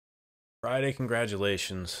Friday,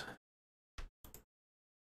 congratulations.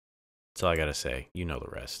 That's all I gotta say. You know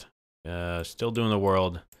the rest. Still doing the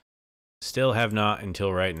world. Still have not,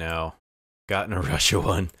 until right now, gotten a Russia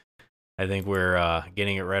one. I think we're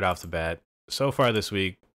getting it right off the bat. So far this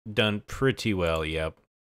week, done pretty well, yep.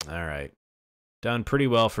 Alright. Done pretty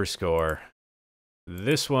well for score.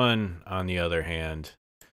 This one, on the other hand,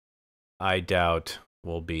 I doubt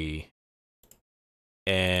will be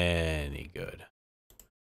any good.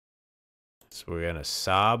 So we're gonna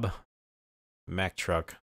Saab Mack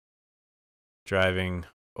truck driving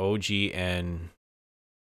OGN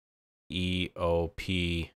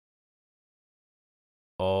EOP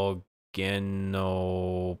Ogenopasno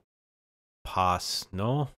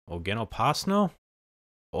Ogenopasno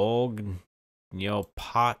Ogneopat.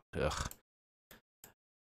 Ugh.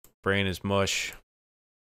 Brain is mush.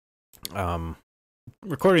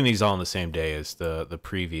 Recording these all on the same day as the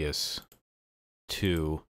previous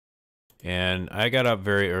two. And I got up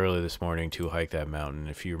very early this morning to hike that mountain.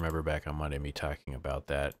 If you remember back on Monday, me talking about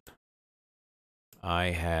that.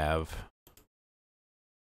 I have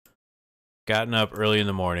gotten up early in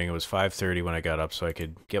the morning. It was 5:30 when I got up so I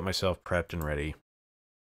could get myself prepped and ready.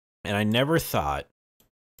 And I never thought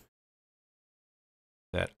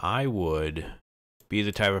that I would be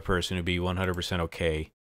the type of person who'd be 100%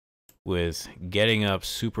 okay with getting up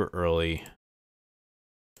super early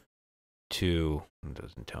to, it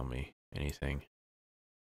doesn't tell me anything,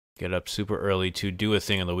 get up super early to do a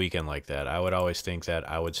thing on the weekend like that. I would always think that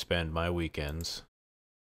I would spend my weekends,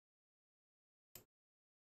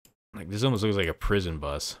 like, this almost looks like a prison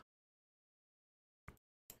bus,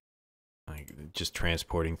 like just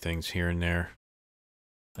transporting things here and there.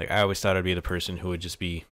 Like, I always thought I'd be the person who would just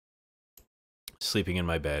be sleeping in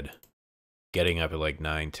my bed, getting up at like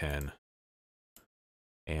 9, 10,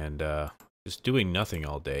 and just doing nothing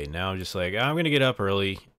all day. Now I'm just like, I'm gonna get up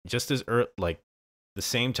early, just as early, like the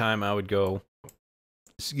same time I would go,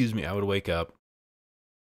 I would wake up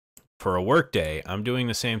for a work day. I'm doing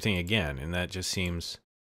the same thing again, and that just seems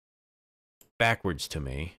backwards to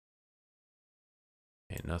me.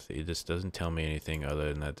 And nothing, this doesn't tell me anything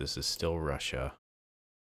other than that this is still Russia.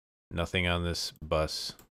 Nothing on this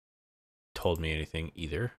bus told me anything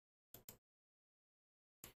either.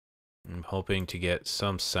 I'm hoping to get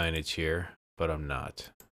some signage here, but I'm not.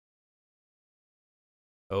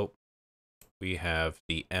 Oh, we have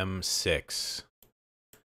the M6. Is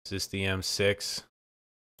this the M6?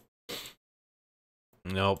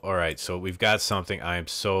 Nope. All right, so we've got something. I am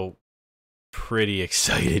so pretty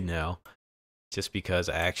excited now, just because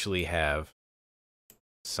I actually have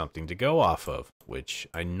something to go off of, which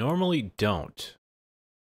I normally don't.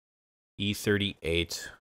 E38.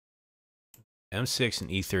 M6 and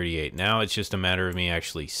E38. Now it's just a matter of me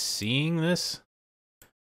actually seeing this.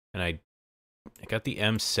 And I got the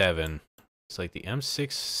M7. It's like the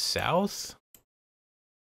M6 South?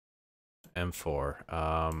 M4.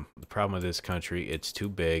 The problem with this country, it's too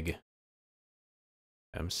big.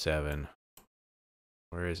 M7.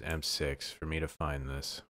 Where is M6 for me to find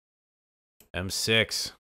this?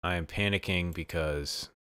 M6. I am panicking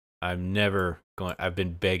because I've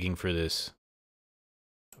been begging for this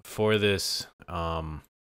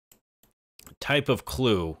type of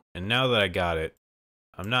clue, and now that I got it,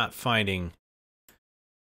 I'm not finding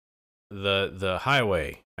the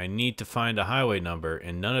highway. I need to find a highway number,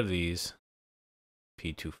 and none of these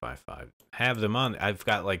P255 have them on. I've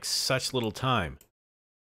got like such little time.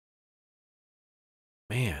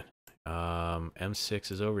 Man,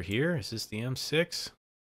 M6 is over here. Is this the M6?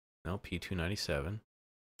 No, P297.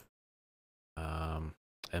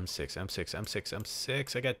 M6, M6, M6,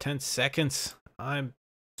 M6. I got 10 seconds. I'm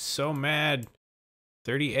so mad.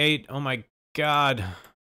 38. Oh my god.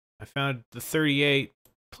 I found the 38.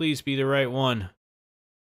 Please be the right one.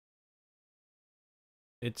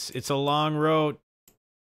 It's a long road.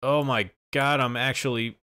 Oh my god, I'm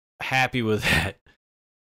actually happy with that.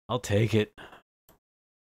 I'll take it.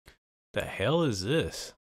 The hell is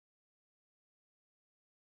this?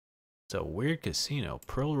 It's a weird casino.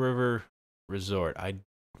 Pearl River Resort.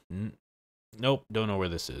 Nope, don't know where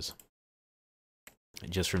this is.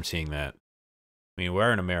 Just from seeing that. I mean,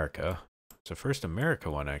 we're in America. It's the first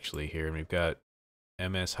America one actually here, and we've got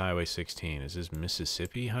MS Highway 16. Is this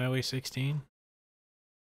Mississippi Highway 16?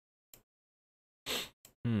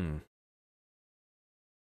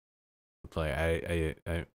 Play.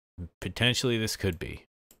 I potentially this could be.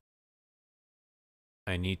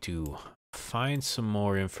 I need to find some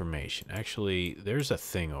more information. Actually, there's a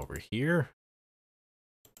thing over here.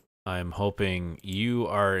 I'm hoping you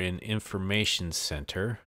are an information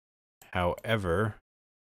center. However,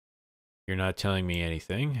 you're not telling me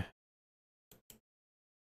anything.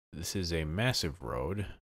 this is a massive road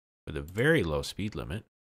with a very low speed limit.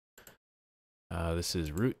 This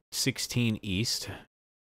is Route 16 East.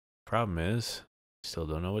 Problem is, still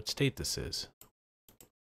don't know what state this is.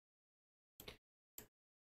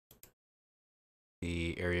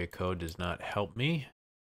 The area code does not help me.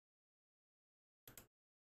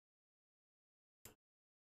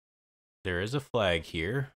 There is a flag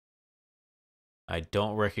here. I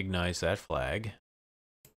don't recognize that flag.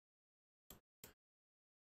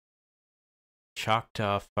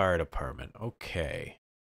 Choctaw Fire Department. Okay.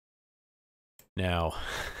 Now,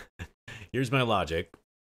 here's my logic.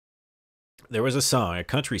 There was a song, a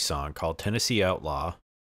country song called Tennessee Outlaw.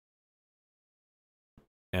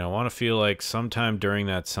 And I want to feel like sometime during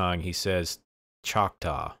that song he says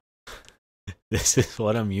Choctaw. This is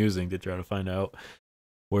what I'm using to try to find out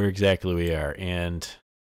where exactly we are. And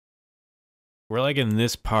we're like in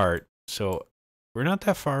this part, so we're not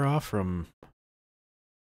that far off from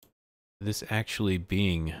this actually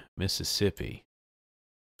being Mississippi.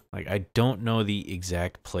 Like, I don't know the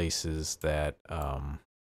exact places that,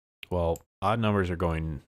 well, odd numbers are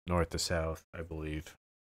going north to south, I believe.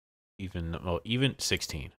 Even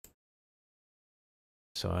 16.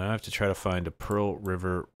 So I have to try to find a Pearl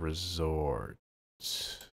River Resort,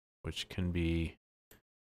 which can be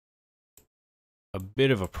a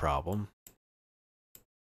bit of a problem.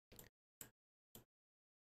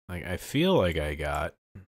 Like, I feel like I got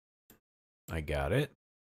it.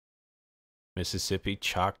 Mississippi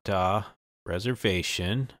Choctaw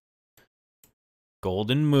Reservation.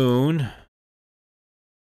 Golden Moon.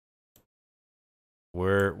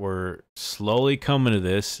 We're slowly coming to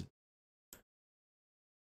this.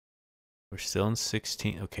 We're still in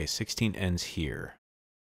 16. Okay, 16 ends here.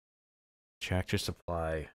 Tractor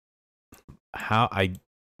Supply. How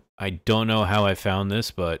I don't know how I found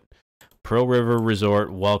this, but Pearl River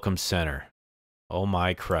Resort Welcome Center. Oh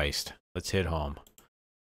my Christ. Let's hit home.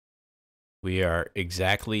 We are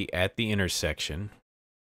exactly at the intersection.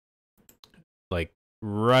 Like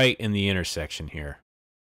right in the intersection here.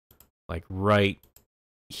 Like right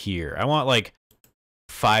here. I want like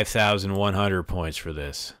 5,100 points for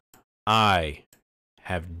this. I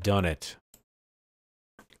have done it.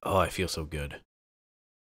 Oh, I feel so good.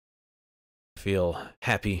 Feel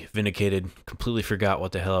happy, vindicated, completely forgot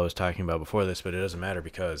what the hell I was talking about before this, but it doesn't matter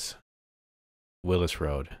because Willis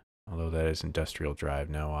Road, although that is Industrial Drive.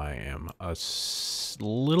 Now I am a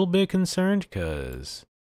little bit concerned because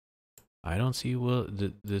I don't see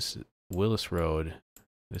this Willis Road.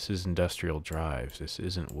 This is Industrial Drive. This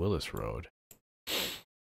isn't Willis Road.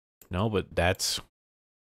 No, but that's...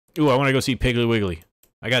 Ooh, I want to go see Piggly Wiggly.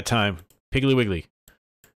 I got time. Piggly Wiggly.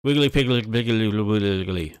 Wiggly, Piggly, Piggly,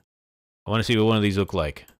 Wiggly. I want to see what one of these look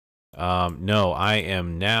like. No, I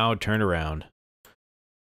am now turned around.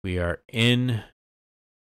 We are in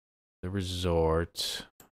the resort.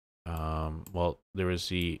 Well, there was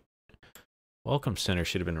the Welcome Center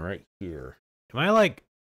should have been right here. Am I like...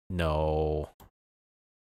 No.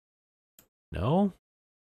 No?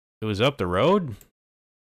 It was up the road?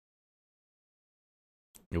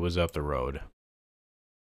 It was up the road.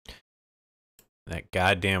 That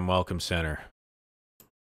goddamn Welcome Center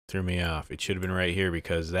threw me off. It should have been right here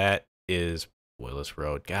because that is Willis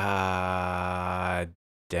Road. God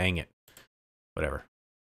dang it. Whatever.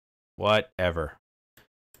 Whatever.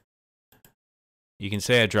 You can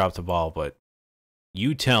say I dropped the ball, but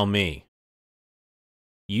you tell me.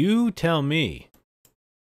 You tell me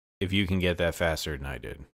if you can get that faster than I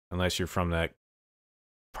did. Unless you're from that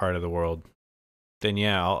part of the world. Then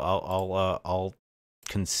yeah, I'll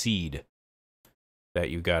concede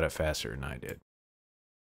that you got it faster than I did.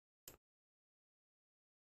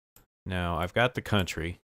 Now, I've got the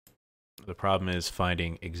country. The problem is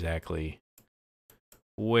finding exactly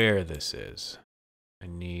where this is. I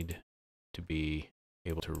need to be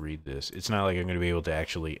able to read this. It's not like I'm going to be able to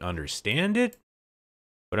actually understand it,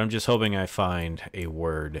 but I'm just hoping I find a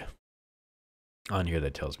word on here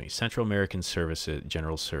that tells me. Central American Services,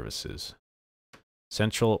 General Services.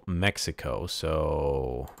 Central Mexico,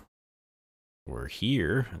 so we're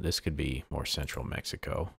here. This could be more Central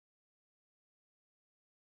Mexico.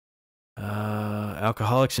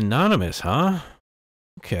 Alcoholics Anonymous, huh?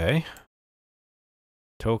 Okay.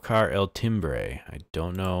 Tocar El Timbre. I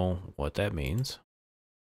don't know what that means.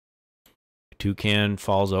 Toucan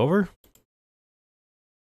falls over?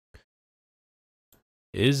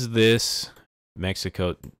 Is this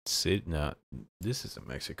Mexico City? No, this isn't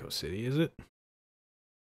Mexico City, is it?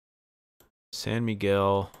 San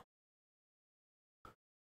Miguel.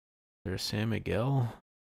 There's San Miguel?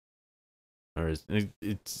 Or is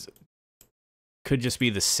it's could just be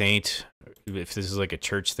the saint if this is like a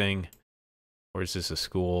church thing. Or is this a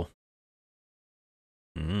school?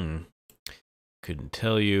 Couldn't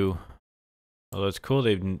tell you. Although it's cool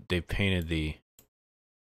they've painted the...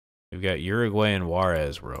 We've got Uruguay and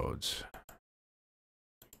Juarez roads.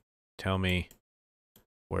 Tell me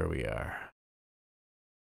where we are.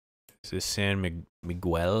 Is this San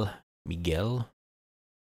Miguel? Miguel?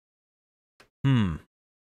 I'm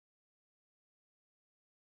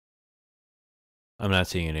not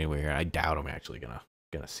seeing it anywhere here. I doubt I'm actually gonna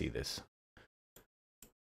see this.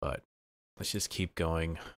 But let's just keep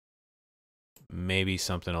going. Maybe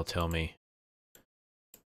something will tell me.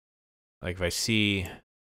 Like if I see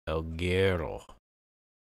El Guerrero.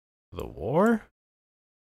 The war?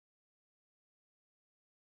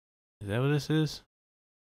 Is that what this is?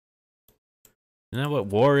 Isn't that what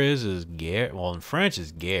war is? Is guerre? Well, in French,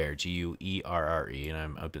 it's guerre, G-U-E-R-R-E, and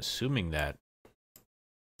I'm assuming that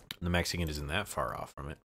the Mexican isn't that far off from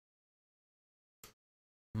it.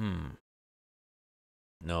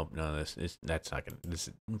 Nope, no, that's not gonna.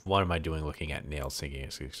 What am I doing? Looking at nail sinking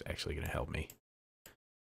is actually gonna help me.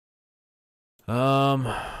 Nope,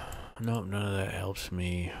 none of that helps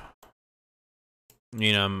me.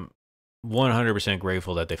 You know, I'm 100%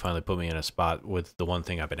 grateful that they finally put me in a spot with the one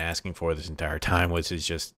thing I've been asking for this entire time, which is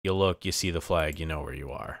just, you look, you see the flag, you know where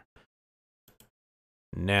you are.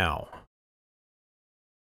 Now,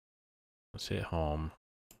 let's hit home.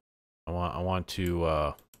 I want to,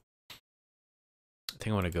 I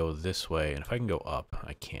think I want to go this way, and if I can go up,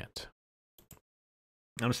 I can't.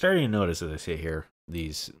 I'm starting to notice as I sit here,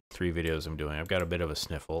 these 3 videos I'm doing, I've got a bit of a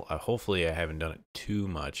sniffle. Hopefully I haven't done it too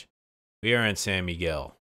much. We are in San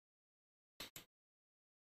Miguel.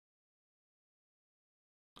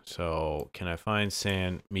 So, can I find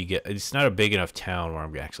San Miguel? It's not a big enough town where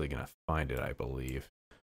I'm actually going to find it, I believe.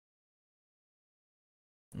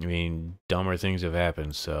 I mean, dumber things have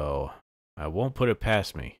happened, so I won't put it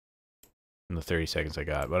past me in the 30 seconds I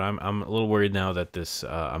got. But I'm a little worried now that this,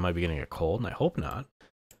 I might be getting a cold, and I hope not.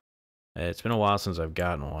 It's been a while since I've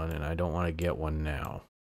gotten one, and I don't want to get one now.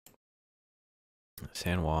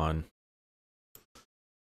 San Juan.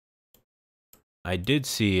 I did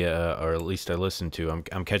see, or at least I listened to.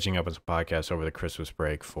 I'm catching up on some podcasts over the Christmas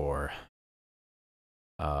break for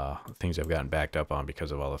things I've gotten backed up on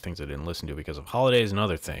because of all the things I didn't listen to because of holidays and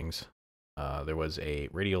other things. There was a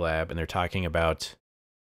Radio Lab, and they're talking about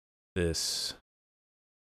this,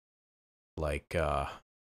 like, well,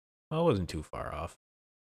 it wasn't too far off.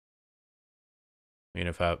 I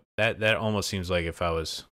mean, that almost seems like if I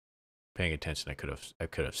was paying attention, I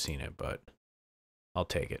could have seen it, but I'll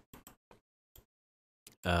take it.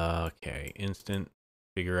 Okay, instant.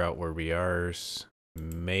 Figure out where we are.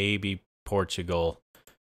 Maybe Portugal.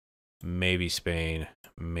 Maybe Spain.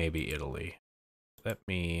 Maybe Italy. Let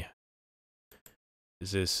me.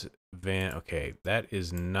 Is this van? Okay, that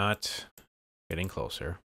is not getting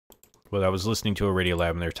closer. Well, I was listening to a Radio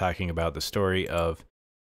Lab, and they're talking about the story of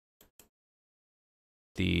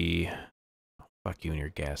the. Fuck you and your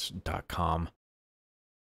gas.com.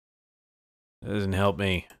 That doesn't help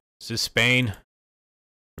me. Is this Spain?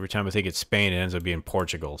 Every time I think it's Spain, it ends up being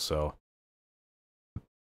Portugal, so.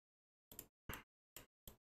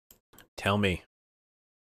 Tell me.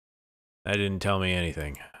 That didn't tell me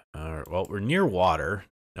anything. Alright, well, we're near water.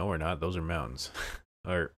 No, we're not. Those are mountains.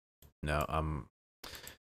 Or, no,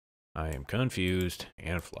 I am confused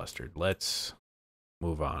and flustered. Let's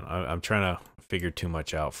move on. I'm trying to figure too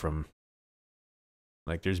much out from.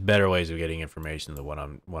 Like, there's better ways of getting information than what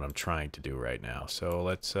I'm trying to do right now. So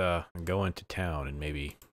let's go into town and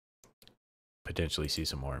maybe potentially see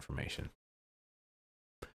some more information.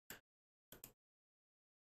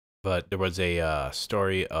 But there was a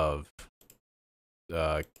story of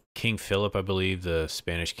King Philip, I believe, the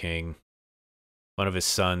Spanish king. One of his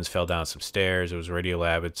sons fell down some stairs. It was Radio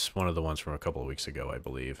Lab. It's one of the ones from a couple of weeks ago, I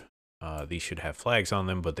believe. These should have flags on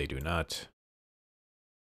them, but they do not.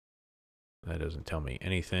 That doesn't tell me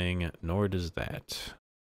anything, nor does that.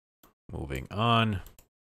 Moving on.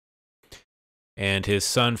 And his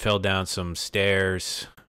son fell down some stairs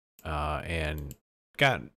and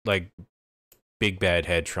got, like, big bad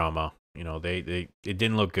head trauma. You know, it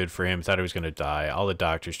didn't look good for him. Thought he was going to die. All the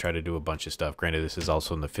doctors tried to do a bunch of stuff. Granted, this is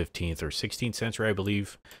also in the 15th or 16th century, I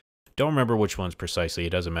believe. Don't remember which ones precisely.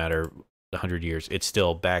 It doesn't matter. 100 years. It's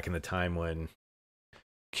still back in the time when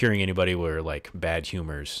curing anybody were like bad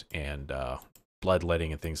humors and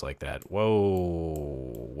bloodletting and things like that.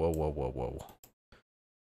 Whoa.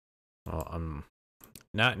 Well, I'm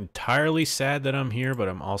not entirely sad that I'm here, but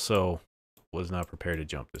I'm also was not prepared to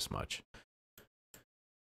jump this much.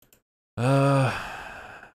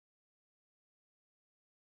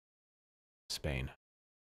 Spain.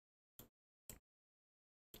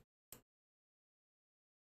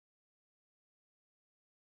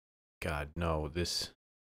 God, no, this...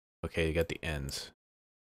 Okay, you got the ends.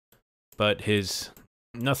 But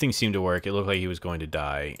nothing seemed to work. It looked like he was going to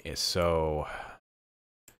die. So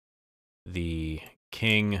the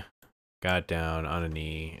king got down on a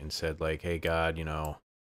knee and said, like, hey, God, you know,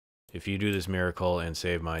 if you do this miracle and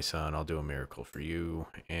save my son, I'll do a miracle for you.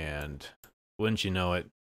 And wouldn't you know it,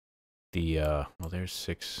 well, there's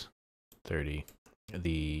 6:30.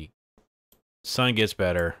 The sun gets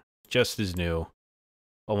better, just as new,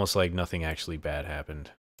 almost like nothing actually bad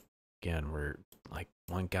happened. Again, we're like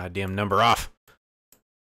one goddamn number off.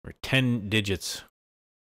 We're 10 digits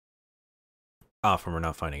off, and we're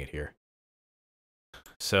not finding it here.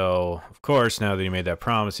 So, of course, now that he made that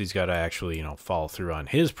promise, he's got to actually, you know, follow through on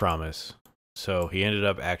his promise. So he ended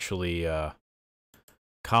up actually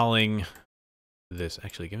calling this...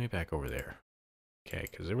 Actually, get me back over there. Okay,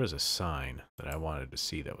 because there was a sign that I wanted to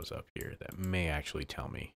see that was up here that may actually tell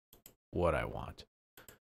me what I want.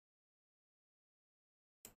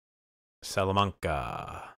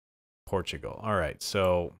 Salamanca, Portugal. All right,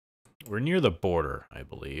 so we're near the border, I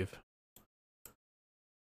believe.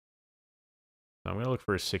 I'm going to look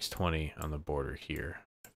for a 620 on the border here.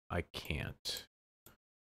 I can't.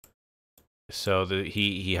 So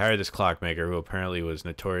he hired this clockmaker who apparently was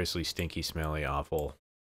notoriously stinky, smelly, awful,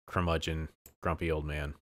 curmudgeon, grumpy old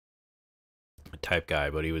man type guy,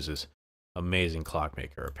 but he was this amazing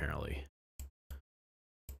clockmaker apparently.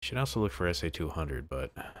 Should also look for SA200,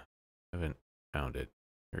 but I haven't found it.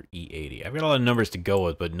 Or E80. I've got a lot of numbers to go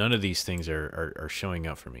with, but none of these things are showing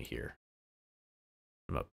up for me here.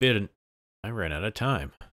 I'm a bit... I ran out of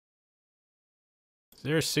time. Is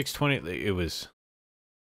there a 620? It was...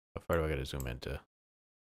 How far do I got to zoom into?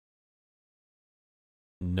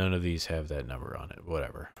 None of these have that number on it.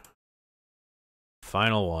 Whatever.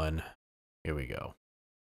 Final one. Here we go.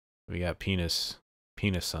 We got penis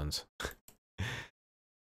sons.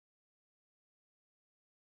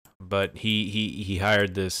 But he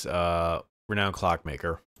hired this renowned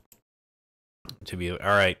clockmaker to be... All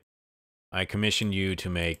right, I commissioned you to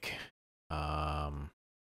make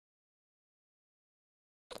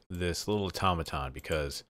this little automaton,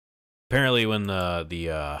 because apparently when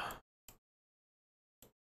the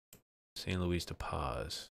St. Louis de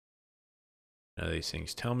Paz, none of these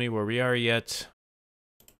things tell me where we are yet.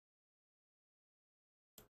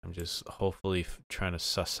 I'm just hopefully trying to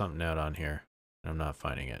suss something out on here. I'm not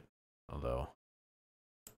finding it, although...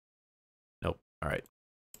 Nope. All right.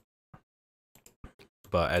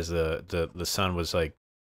 But as the son was like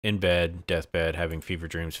in bed, deathbed, having fever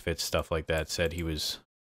dreams, fits, stuff like that, said he was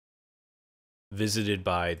visited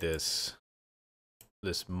by this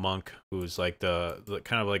monk who was like the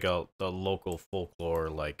kind of like the local folklore,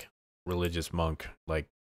 like religious monk,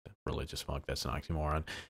 that's an oxymoron.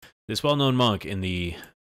 This well-known monk in the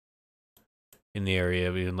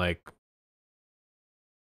area, being like,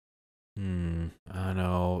 I don't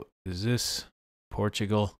know, is this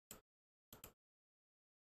Portugal?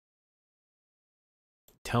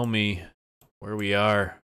 Tell me where we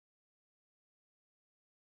are.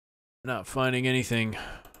 Not finding anything.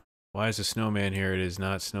 Why is a snowman here? It is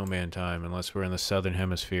not snowman time unless we're in the southern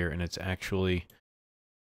hemisphere, and it's actually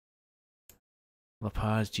La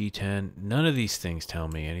Paz G10. None of these things tell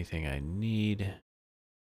me anything I need.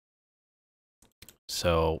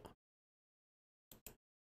 So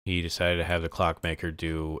he decided to have the clockmaker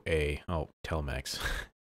do a... Oh, Telmex.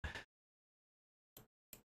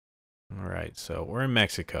 All right, so we're in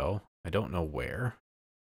Mexico. I don't know where.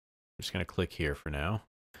 I'm just going to click here for now.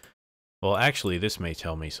 Well, actually, this may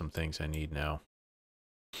tell me some things I need now.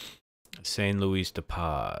 San Luis de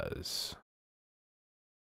Paz.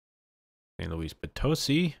 San Luis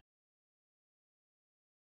Potosi.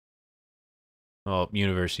 Oh,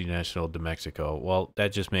 University Nacional de Mexico. Well,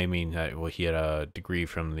 that just may mean that he had a degree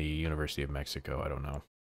from the University of Mexico. I don't know.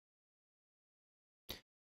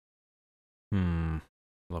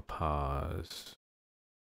 La Paz.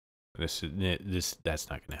 That's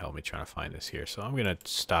not going to help me trying to find this here. So I'm going to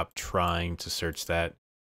stop trying to search that.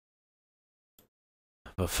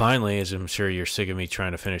 But finally, as I'm sure you're sick of me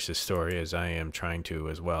trying to finish this story, as I am trying to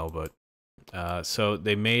as well, but so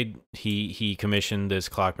they made, he commissioned this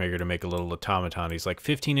clockmaker to make a little automaton. He's like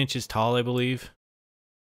 15 inches tall, I believe.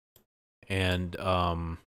 And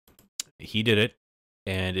he did it,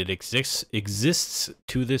 and it exists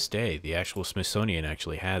to this day. The actual Smithsonian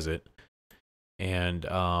actually has it. And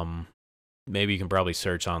maybe you can probably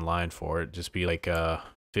search online for it. Just be like a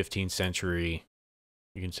 15th century,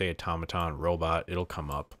 you can say automaton robot, it'll come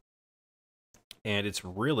up. And it's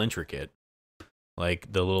real intricate.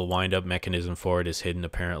 Like the little wind-up mechanism for it is hidden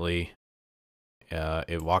apparently.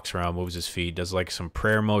 It walks around, moves his feet, does like some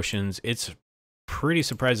prayer motions. It's pretty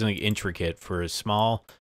surprisingly intricate for a small,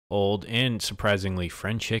 old, and surprisingly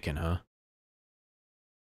friend chicken, huh?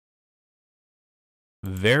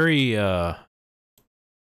 Very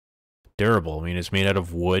durable. I mean, it's made out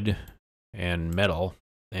of wood and metal,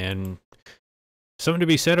 and something to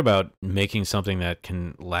be said about making something that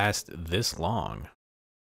can last this long,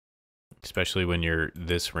 especially when you're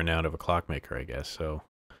this renowned of a clockmaker, I guess. So,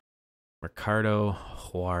 Ricardo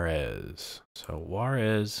Juarez. So,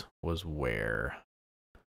 Juarez was where?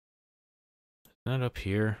 Not up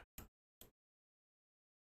here.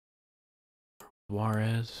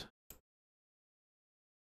 Juarez.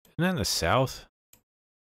 Isn't that in the south?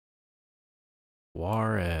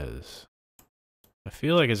 Juarez. I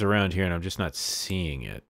feel like it's around here and I'm just not seeing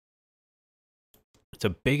it. It's a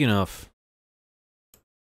big enough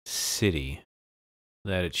city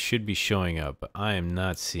that it should be showing up, but I am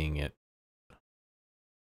not seeing it.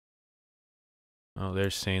 Oh,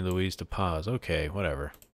 there's St. Louis de Paz. Okay,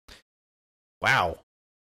 whatever. Wow.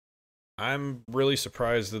 I'm really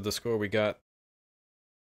surprised at the score we got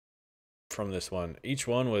from this one. Each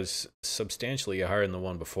one was substantially higher than the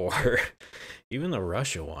one before. Even the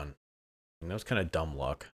Russia one. And that was kind of dumb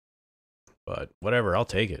luck. But whatever, I'll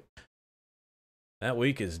take it. That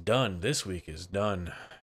week is done. This week is done.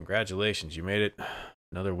 Congratulations, you made it.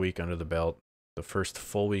 Another week under the belt. The first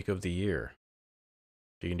full week of the year.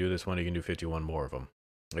 If you can do this one, you can do 51 more of them.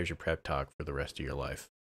 There's your prep talk for the rest of your life.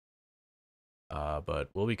 But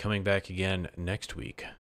we'll be coming back again next week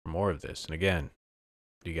for more of this. And again,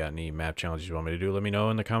 if you got any map challenges you want me to do, let me know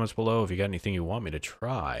in the comments below. If you got anything you want me to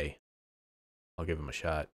try, I'll give them a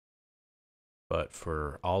shot. But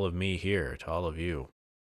for all of me here, to all of you,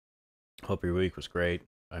 hope your week was great.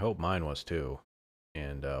 I hope mine was too.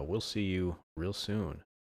 And we'll see you real soon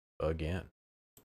again.